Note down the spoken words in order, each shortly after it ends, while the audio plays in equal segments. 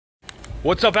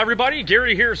What's up, everybody?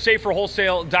 Gary here,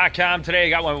 saferwholesale.com. Today I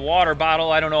got my water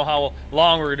bottle. I don't know how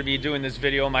long we're going to be doing this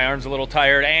video. My arm's a little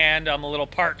tired and I'm a little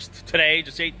parched today.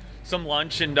 Just ate some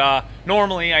lunch, and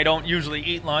normally I don't usually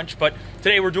eat lunch, but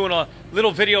today we're doing a little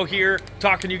video here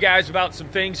talking to you guys about some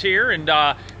things here. And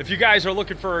if you guys are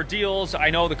looking for deals,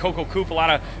 I know the Coco Coupe, a lot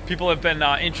of people have been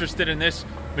interested in this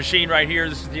machine right here.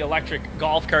 This is the electric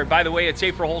golf cart. By the way, it's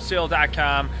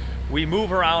saferwholesale.com. We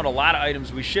move around a lot of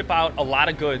items. We ship out a lot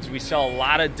of goods. We sell a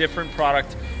lot of different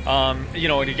product. And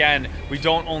again, we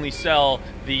don't only sell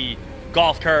the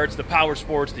golf carts, the power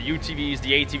sports, the UTVs,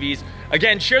 the ATVs.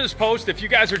 Again, share this post. If you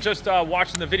guys are just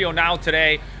watching the video now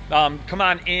today, come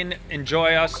on in,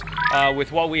 enjoy us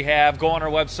with what we have. Go on our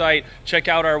website, check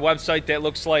out our website that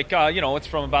looks like, it's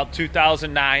from about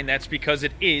 2009. That's because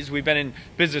it is. We've been in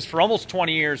business for almost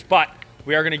 20 years, but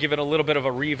we are going to give it a little bit of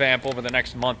a revamp over the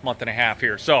next month and a half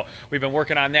here. So we've been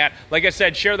working on that. Like I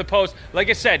said, share the post. Like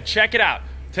I said, check it out.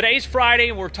 Today's Friday,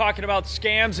 and we're talking about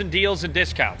scams and deals and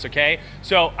discounts, okay?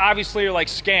 So obviously you're like,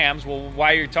 scams? Well,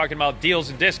 why are you talking about deals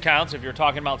and discounts if you're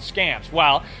talking about scams?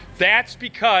 Well, that's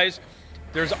because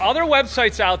there's other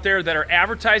websites out there that are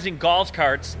advertising golf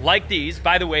carts like these.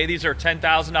 By the way, these are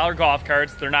 $10,000 golf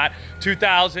carts. They're not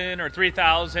 $2,000 or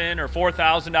 $3,000 or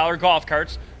 $4,000 golf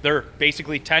carts. They're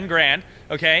basically 10 grand,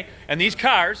 okay? And these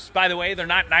cars, by the way, they're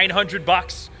not 900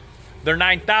 bucks. They're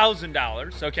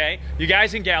 $9,000, okay? You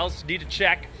guys and gals need to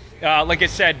check. Like I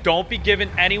said, don't be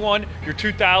giving anyone your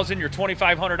 $2,000, your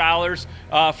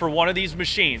 $2,500 for one of these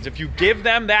machines. If you give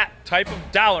them that type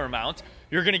of dollar amount,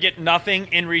 you're going to get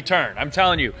nothing in return. I'm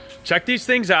telling you, check these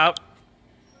things out.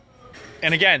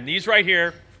 And again, these right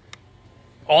here,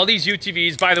 all these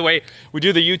UTVs, by the way, we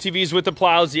do the UTVs with the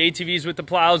plows, the ATVs with the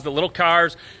plows, the little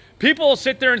cars. People will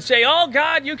sit there and say, oh,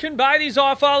 God, you can buy these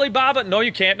off Alibaba. No,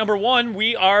 you can't. Number one,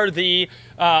 we are the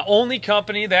only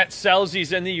company that sells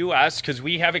these in the U.S. because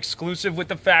we have exclusive with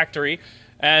the factory.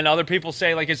 And other people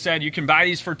say, like I said, you can buy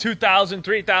these for $2,000,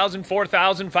 $3,000,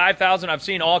 $4,000, $5,000. I've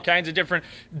seen all kinds of different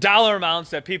dollar amounts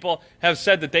that people have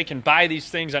said that they can buy these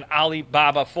things on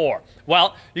Alibaba for.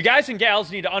 Well, you guys and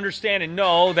gals need to understand and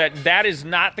know that that is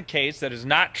not the case. That is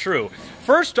not true.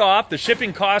 First off, the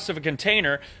shipping cost of a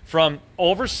container from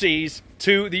overseas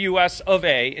to the US of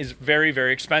A is very,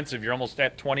 very expensive. You're almost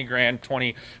at 20 grand,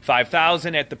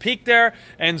 25,000 at the peak there.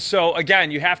 And so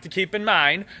again, you have to keep in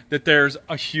mind that there's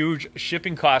a huge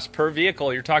shipping cost per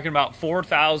vehicle. You're talking about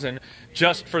 4,000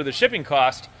 just for the shipping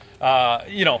cost,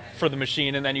 for the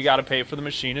machine, and then you got to pay for the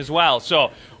machine as well. So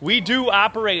we do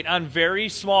operate on very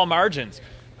small margins.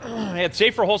 At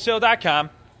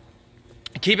saferwholesale.com,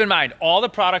 keep in mind all the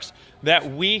products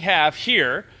that we have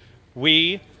here,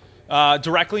 we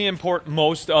directly import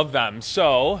most of them.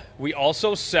 So we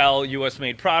also sell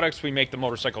US-made products. We make the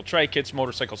motorcycle tri-kits,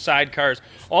 motorcycle sidecars,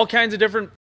 all kinds of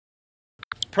different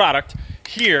product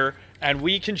here, and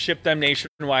we can ship them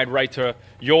nationwide right to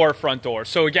your front door.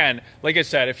 So again, like I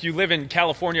said, if you live in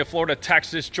California, Florida,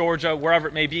 Texas, Georgia, wherever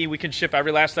it may be, we can ship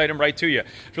every last item right to you.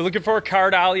 If you're looking for a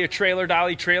car dolly, a trailer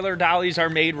dollies are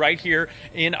made right here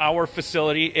in our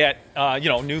facility at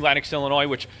New Lenox, Illinois,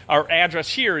 which our address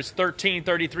here is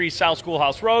 1333 South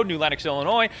Schoolhouse Road, New Lenox,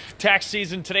 Illinois. Tax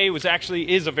season today is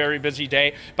a very busy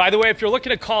day. By the way, if you're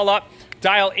looking to call up,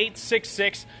 dial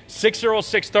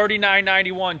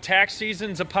 866-606-3991. Tax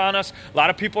season's upon us. A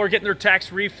lot of people are getting their tax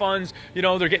refunds.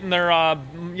 They're getting their,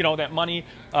 that money,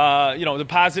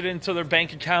 deposited into their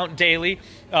bank account daily.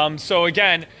 So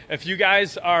again, if you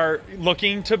guys are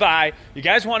looking to buy, you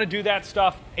guys want to do that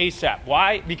stuff ASAP.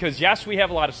 Why? Because yes, we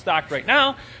have a lot of stock right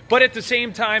now, but at the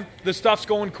same time, the stuff's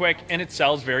going quick and it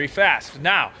sells very fast.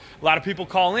 Now, a lot of people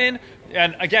call in,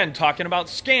 and again, talking about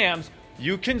scams,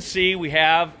 you can see we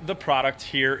have the product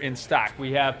here in stock.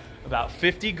 We have about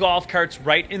 50 golf carts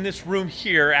right in this room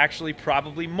here, actually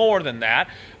probably more than that.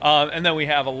 And then we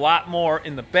have a lot more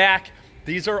in the back.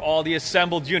 These are all the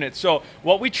assembled units. So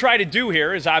what we try to do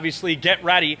here is obviously get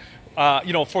ready,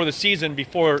 for the season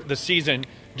before the season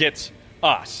gets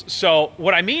us. So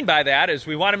what I mean by that is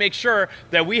we want to make sure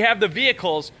that we have the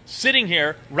vehicles sitting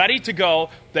here ready to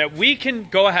go that we can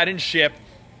go ahead and ship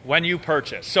when you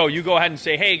purchase. So you go ahead and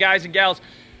say, hey, guys and gals,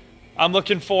 I'm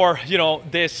looking for,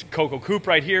 this Coco Coupe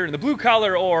right here in the blue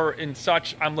color or in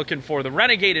such. I'm looking for the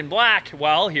Renegade in black.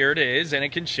 Well, here it is, and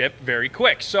it can ship very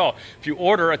quick. So if you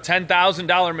order a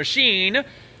 $10,000 machine,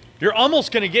 you're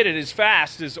almost going to get it as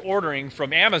fast as ordering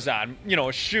from Amazon,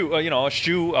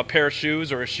 a pair of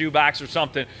shoes or a shoe box or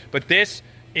something. But this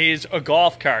is a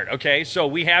golf cart, okay? So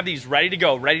we have these ready to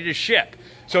go, ready to ship.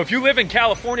 So if you live in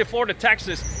California, Florida,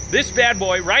 Texas, this bad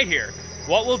boy right here,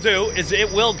 what we'll do is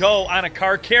it will go on a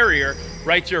car carrier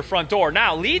right to your front door.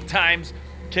 Now, lead times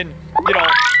can,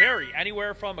 vary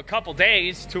anywhere from a couple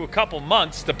days to a couple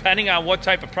months, depending on what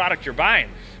type of product you're buying.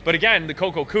 But again, the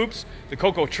Coco Coupes, the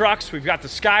Coco Trucks, we've got the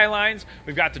Skylines,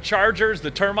 we've got the Chargers,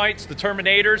 the Termites, the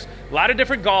Terminators, a lot of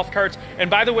different golf carts. And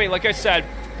by the way, like I said,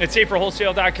 at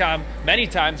saferwholesale.com, many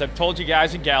times I've told you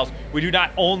guys and gals, we do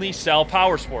not only sell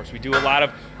power sports. We do a lot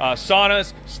of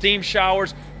saunas, steam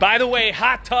showers. By the way,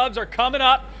 hot tubs are coming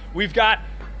up. We've got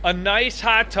a nice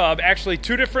hot tub, actually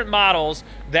 2 different models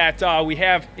that we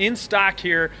have in stock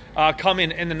here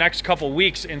coming in the next couple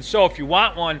weeks. And so if you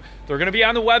want one, they're going to be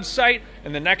on the website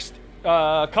in the next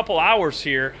couple hours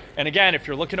here. And again, if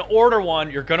you're looking to order one,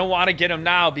 you're going to want to get them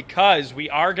now, because we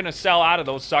are going to sell out of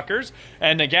those suckers.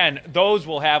 And again, those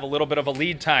will have a little bit of a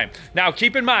lead time. Now,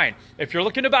 keep in mind, if you're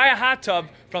looking to buy a hot tub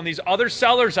from these other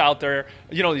sellers out there,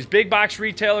 these big box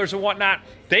retailers and whatnot,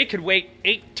 they could wait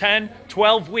 8, 10,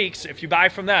 12 weeks if you buy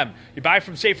from them. You buy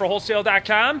from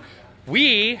saferwholesale.com,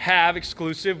 we have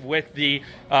exclusive with the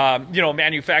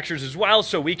manufacturers as well,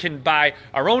 so we can buy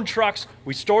our own trucks.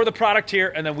 We store the product here,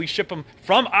 and then we ship them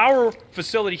from our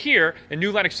facility here in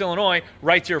New Lenox, Illinois,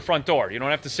 right to your front door. You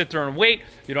don't have to sit there and wait.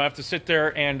 You don't have to sit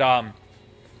there and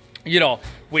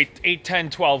wait 8, 10,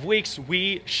 12 weeks.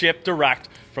 We ship direct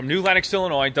from New Lenox,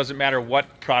 Illinois. Doesn't matter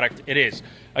what product it is.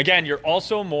 Again, you're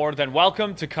also more than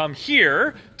welcome to come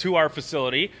here to our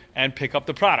facility and pick up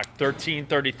the product.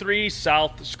 1333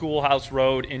 South Schoolhouse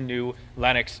Road in New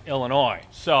Lenox, Illinois.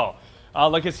 So,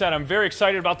 like I said, I'm very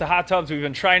excited about the hot tubs. We've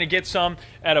been trying to get some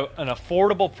at an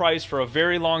affordable price for a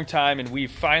very long time, and we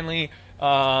finally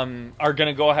are going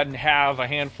to go ahead and have a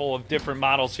handful of different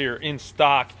models here in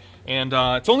stock. And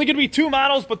it's only going to be 2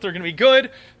 models, but they're going to be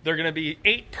good. They're going to be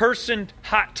 8-person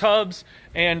hot tubs,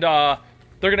 and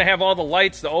they're going to have all the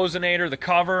lights, the ozonator, the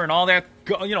cover, and all that,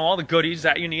 all the goodies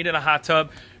that you need in a hot tub.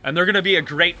 And they're going to be a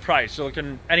great price. You're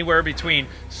looking anywhere between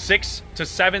 $6,000 to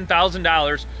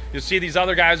 $7,000. You'll see these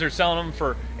other guys are selling them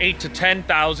for $8,000 to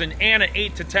 $10,000 and an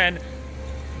 8 to 10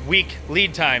 week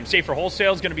lead time. Safer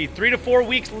Wholesale is going to be 3 to 4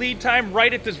 weeks lead time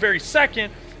right at this very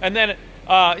second. And then,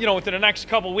 within the next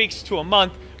couple weeks to a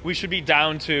month, we should be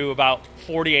down to about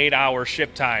 48-hour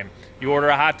ship time. You order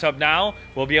a hot tub now,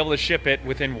 we'll be able to ship it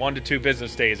within 1 to 2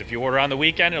 business days. If you order on the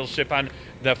weekend, it'll ship on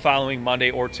the following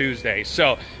Monday or Tuesday.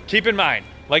 So keep in mind,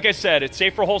 like I said, it's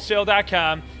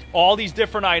saferwholesale.com. All these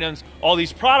different items, all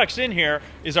these products in here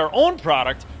is our own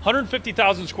product,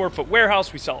 150,000 square foot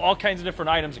warehouse. We sell all kinds of different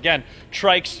items. Again,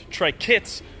 trikes, trike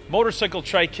kits, motorcycle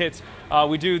trike kits.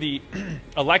 We do the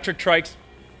electric trikes.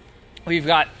 We've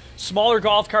got smaller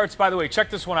golf carts. By the way,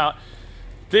 check this one out.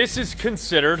 This is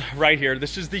considered, right here,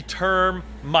 this is the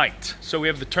Termite. So we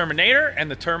have the Terminator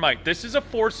and the Termite. This is a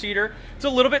 4-seater. It's a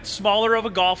little bit smaller of a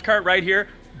golf cart right here,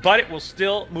 but it will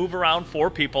still move around 4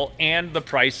 people, and the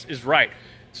price is right.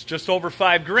 It's just over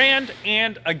 $5 grand,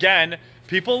 and again,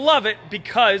 people love it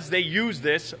because they use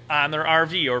this on their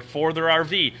RV or for their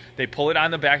RV. They pull it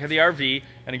on the back of the RV,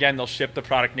 and again, they'll ship the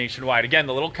product nationwide. Again,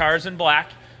 the little car is in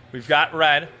black. We've got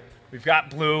red. We've got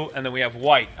blue, and then we have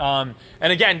white. And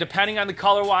again, depending on the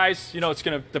color-wise, it's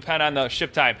going to depend on the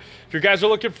ship time. If you guys are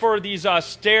looking for these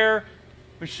stair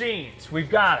machines, we've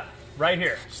got them right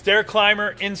here. Stair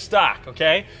climber in stock,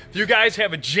 okay? If you guys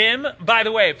have a gym, by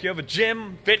the way, if you have a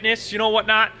gym, fitness,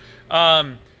 whatnot,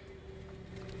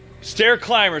 stair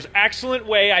climbers, excellent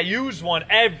way. I use one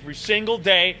every single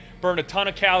day, burn a ton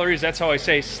of calories. That's how I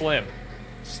say slim.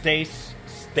 Stay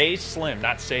slim,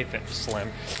 not say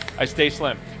slim. I stay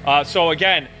slim. So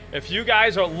again, if you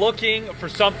guys are looking for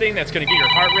something that's going to get your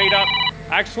heart rate up,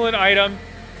 excellent item.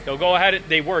 They'll go ahead.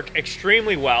 They work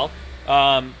extremely well.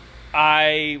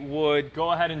 I would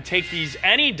go ahead and take these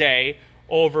any day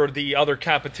over the other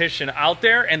competition out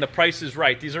there, and the price is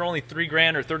right. These are only $3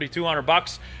 grand or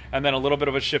 $3,200, and then a little bit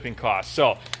of a shipping cost.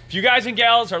 So if you guys and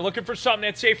gals are looking for something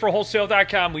at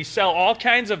saferwholesale.com, we sell all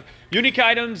kinds of unique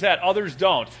items that others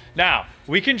don't. Now,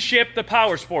 we can ship the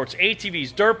power sports,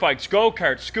 ATVs, dirt bikes,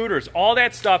 go-karts, scooters, all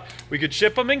that stuff. We could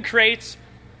ship them in crates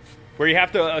where you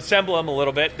have to assemble them a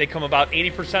little bit. They come about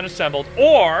 80% assembled,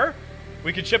 or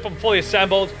we could ship them fully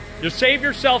assembled. You'll save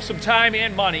yourself some time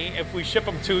and money if we ship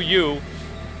them to you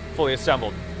fully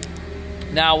assembled.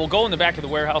 Now, we'll go in the back of the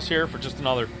warehouse here for just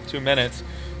another 2 minutes.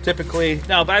 Typically,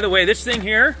 now, by the way, this thing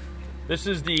here, this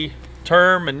is the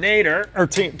Terminator, or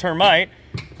Termite.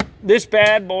 This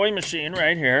bad boy machine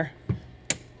right here.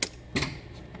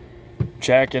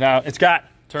 Check it out. It's got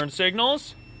turn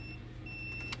signals.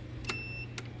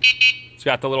 It's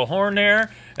got the little horn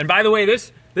there. And by the way,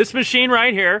 this machine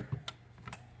right here,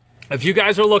 if you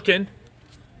guys are looking,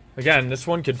 again, this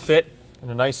one could fit in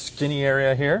a nice skinny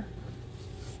area here.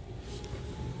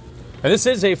 And this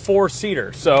is a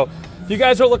 4-seater. So if you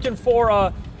guys are looking for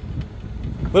a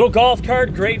Little golf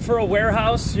cart, great for a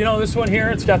warehouse. You know, this one here,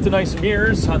 it's got the nice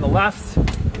mirrors on the left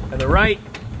and the right.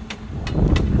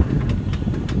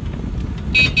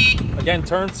 Again,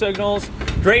 turn signals,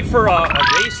 great for a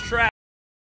racetrack.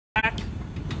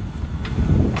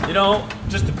 You know,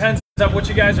 just depends on what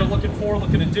you guys are looking for,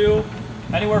 looking to do.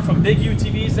 Anywhere from big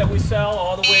UTVs that we sell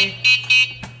all the way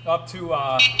up to,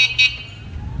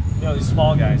 you know, these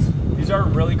small guys. These are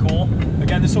really cool.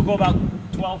 Again, this will go about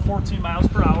 12, 14 miles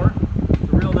per hour.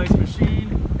 It's a real nice machine.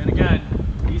 And again,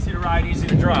 easy to ride, easy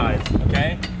to drive,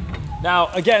 okay?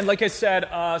 Now, again, like I said,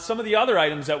 some of the other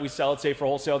items that we sell at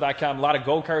saferwholesale.com, a lot of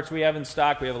go-karts we have in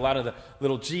stock. We have a lot of the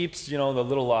little Jeeps, you know, the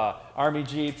little Army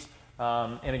Jeeps.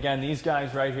 And again, these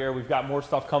guys right here, we've got more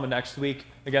stuff coming next week.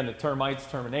 Again, the Termites,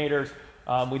 Terminators.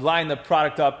 We line the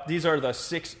product up. These are the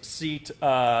 6-seat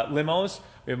limos.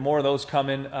 We have more of those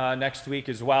coming next week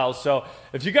as well. So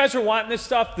if you guys are wanting this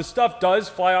stuff, the stuff does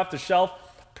fly off the shelf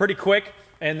pretty quick.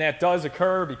 And that does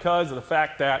occur because of the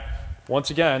fact that, once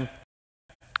again,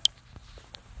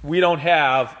 we don't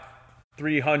have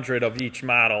 300 of each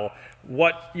model.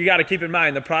 What you got to keep in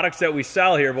mind, the products that we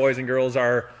sell here, boys and girls,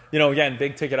 are, you know, again,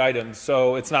 big ticket items.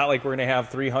 So it's not like we're going to have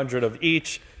 300 of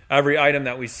each. Every item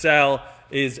that we sell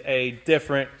is a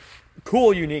different,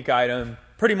 cool, unique item,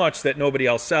 pretty much that nobody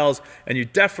else sells. And you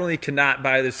definitely cannot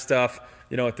buy this stuff,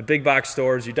 you know, at the big box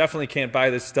stores. You definitely can't buy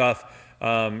this stuff,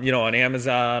 you know, on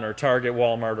Amazon or Target,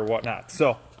 Walmart, or whatnot.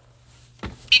 So,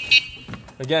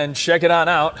 again, check it on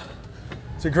out.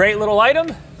 It's a great little item.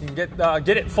 You can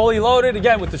get it fully loaded,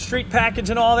 again, with the street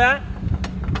package and all that.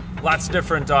 Lots of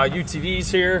different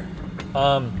UTVs here.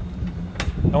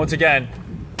 And once again,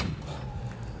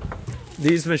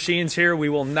 these machines here, we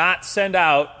will not send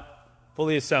out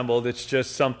fully assembled. It's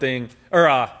just something,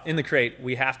 or in the crate,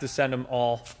 we have to send them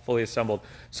all fully assembled.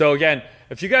 So again,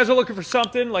 if you guys are looking for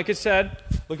something, like I said,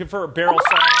 looking for a barrel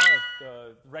sauna,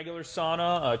 a regular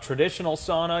sauna, a traditional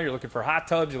sauna, you're looking for hot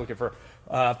tubs, you're looking for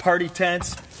party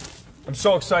tents. I'm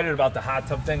so excited about the hot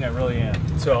tub thing, I really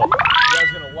am. So you guys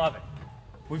are gonna love it.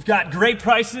 We've got great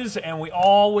prices, and we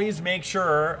always make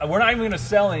sure, we're not even going to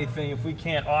sell anything if we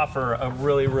can't offer a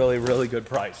really, really, really good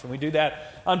price. And we do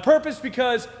that on purpose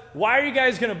because why are you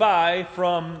guys going to buy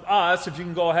from us if you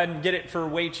can go ahead and get it for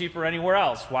way cheaper anywhere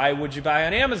else? Why would you buy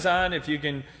on Amazon if you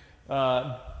can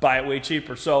buy it way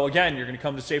cheaper? So again, you're going to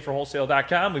come to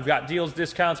saferwholesale.com. We've got deals,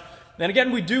 discounts. And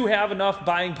again, we do have enough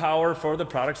buying power for the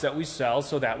products that we sell,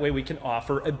 so that way we can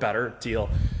offer a better deal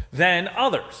than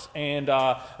others. And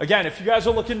again, if you guys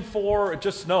are looking for,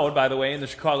 just snowed, by the way, in the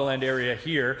Chicagoland area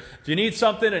here, if you need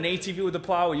something, an ATV with a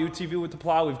plow, a UTV with the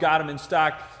plow, we've got them in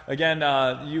stock. Again,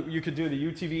 you could do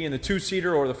the UTV in the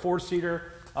 2-seater or the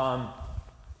 4-seater.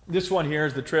 This one here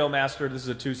is the Trailmaster. This is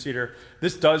a 2-seater.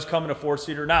 This does come in a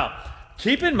 4-seater. Now,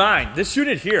 keep in mind, this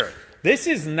unit here, this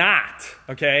is not,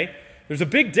 okay? There's a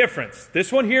big difference.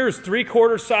 This one here is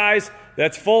 3/4 size.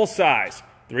 That's full size.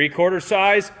 3/4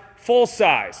 size, full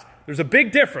size. There's a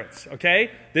big difference, okay?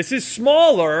 This is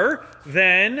smaller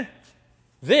than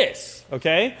this,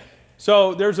 okay?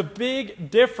 So there's a big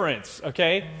difference,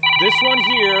 okay? This one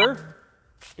here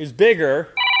is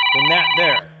bigger than that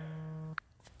there.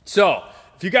 So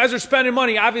if you guys are spending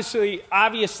money, obviously,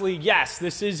 yes,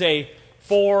 this is a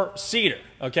 4-seater,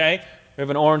 okay? We have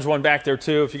an orange one back there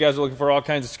too. If you guys are looking for all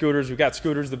kinds of scooters, we've got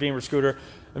scooters, the Beamer scooter,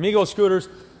 Amigo scooters.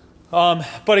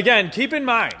 But again, keep in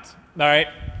mind, all right,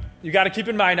 you got to keep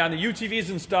in mind on the UTVs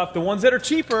and stuff, the ones that are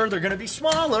cheaper, they're going to be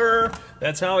smaller.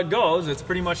 That's how it goes. It's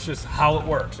pretty much just how it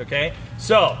works, okay?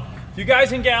 So if you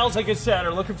guys and gals, like I said,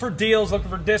 are looking for deals, looking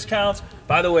for discounts,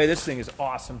 by the way, this thing is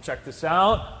awesome. Check this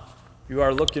out. If you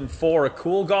are looking for a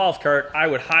cool golf cart, I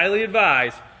would highly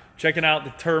advise checking out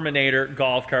the Terminator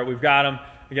golf cart. We've got them.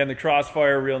 Again, the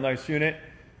Crossfire, real nice unit.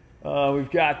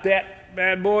 We've got that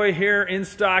bad boy here in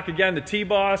stock. Again, the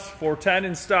T-Boss 410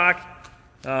 in stock.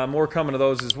 More coming to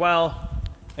those as well.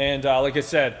 And like I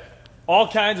said, all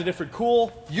kinds of different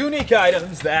cool, unique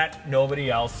items that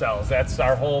nobody else sells. That's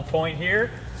our whole point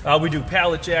here. We do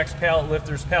pallet jacks, pallet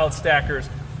lifters, pallet stackers,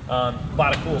 a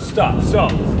lot of cool stuff. So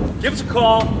give us a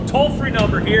call, toll-free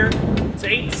number here. It's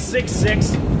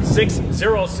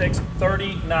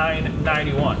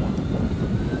 866-606-3991.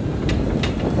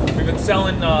 We've been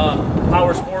selling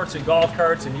power sports and golf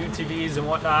carts and UTVs and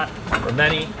whatnot for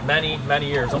many, many, many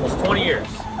years, almost 20 years.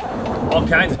 All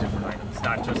kinds of different items,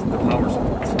 not just the power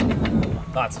sports.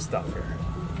 Lots of stuff here.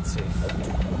 Let's see.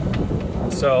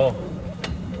 So,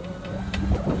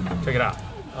 check it out.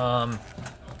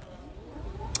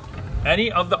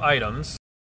 Any of the items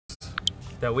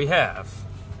that we have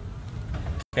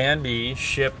can be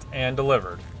shipped and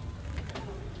delivered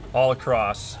all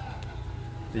across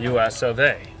the US of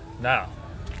A. Now,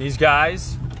 These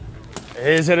guys,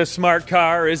 is it a smart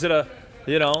car? Is it a,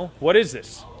 you know, what is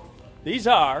this? These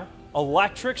are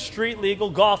electric street legal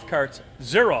golf carts,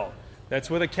 zero. That's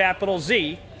with a capital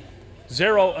Z,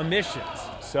 zero emissions.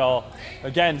 So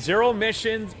again, zero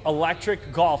emissions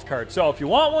electric golf cart. So if you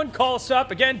want one, call us up.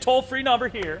 Again, toll-free number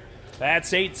here.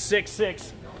 That's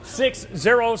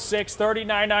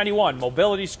 866-606-3991.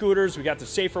 Mobility scooters. We got the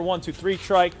Safer 123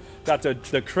 trike. Got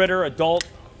the Critter adult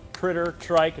Critter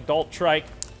trike, adult trike.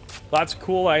 Lots of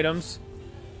cool items.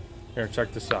 Here,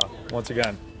 check this out. Once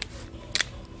again,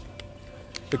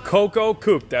 the Coco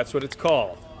Coupe. That's what it's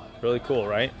called. Really cool,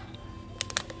 right?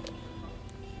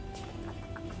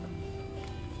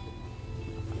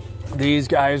 These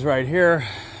guys right here,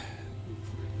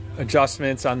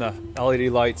 adjustments on the LED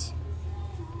lights.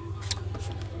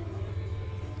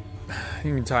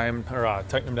 You can tie them or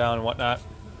tighten them down and whatnot.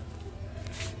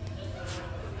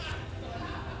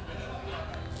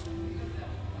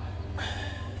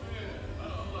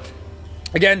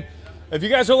 Again, if you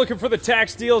guys are looking for the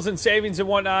tax deals and savings and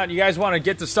whatnot, you guys want to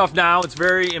get the stuff now, it's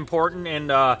very important.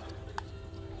 And I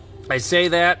say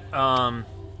that to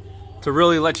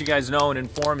really let you guys know and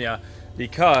inform you,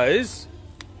 because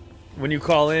when you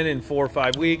call in 4 or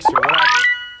 5 weeks or whatever,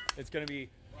 it's going to be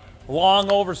long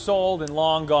oversold and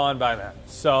long gone by then.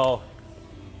 So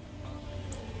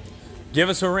give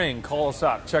us a ring, call us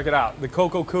up, check it out. The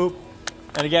Coco Coupe.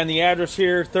 And again, the address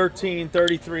here,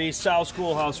 1333 South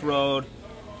Schoolhouse Road,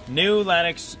 New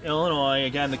Lenox, Illinois.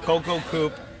 Again, the Coco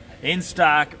Coupe in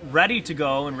stock, ready to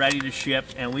go and ready to ship.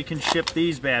 And we can ship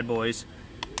these bad boys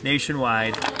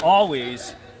nationwide,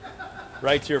 always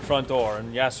right to your front door.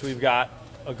 And yes, we've got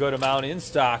a good amount in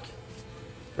stock,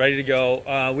 ready to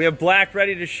go. We have black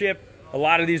ready to ship. A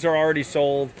lot of these are already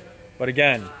sold. But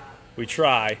again, we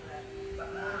try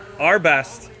our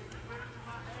best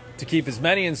to keep as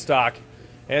many in stock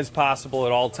as possible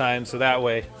at all times, so that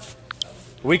way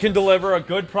we can deliver a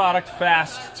good product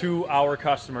fast to our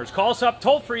customers. Call us up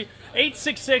toll free,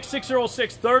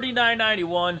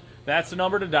 866-606-3991. That's the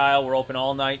number to dial. We're open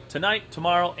all night tonight,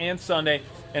 tomorrow, and Sunday.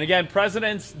 And again,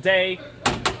 President's Day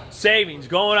savings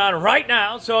going on right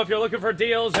now. So if you're looking for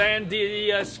deals and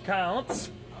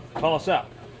discounts, call us up.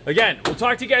 Again, we'll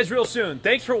talk to you guys real soon.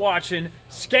 Thanks for watching.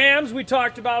 Scams we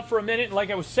talked about for a minute. And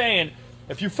like I was saying,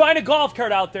 if you find a golf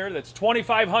cart out there that's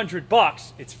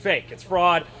 $2,500, it's fake, it's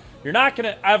fraud. You're not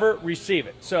going to ever receive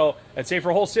it. So at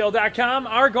saferwholesale.com,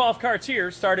 our golf carts here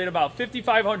start at about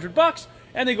 $5,500,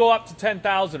 and they go up to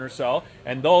 $10,000 or so,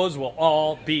 and those will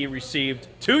all be received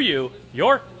to you,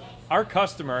 our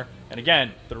customer. And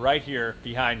again, they're right here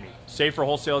behind me.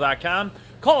 Saferwholesale.com.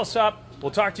 Call us up.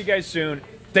 We'll talk to you guys soon.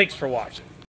 Thanks for watching.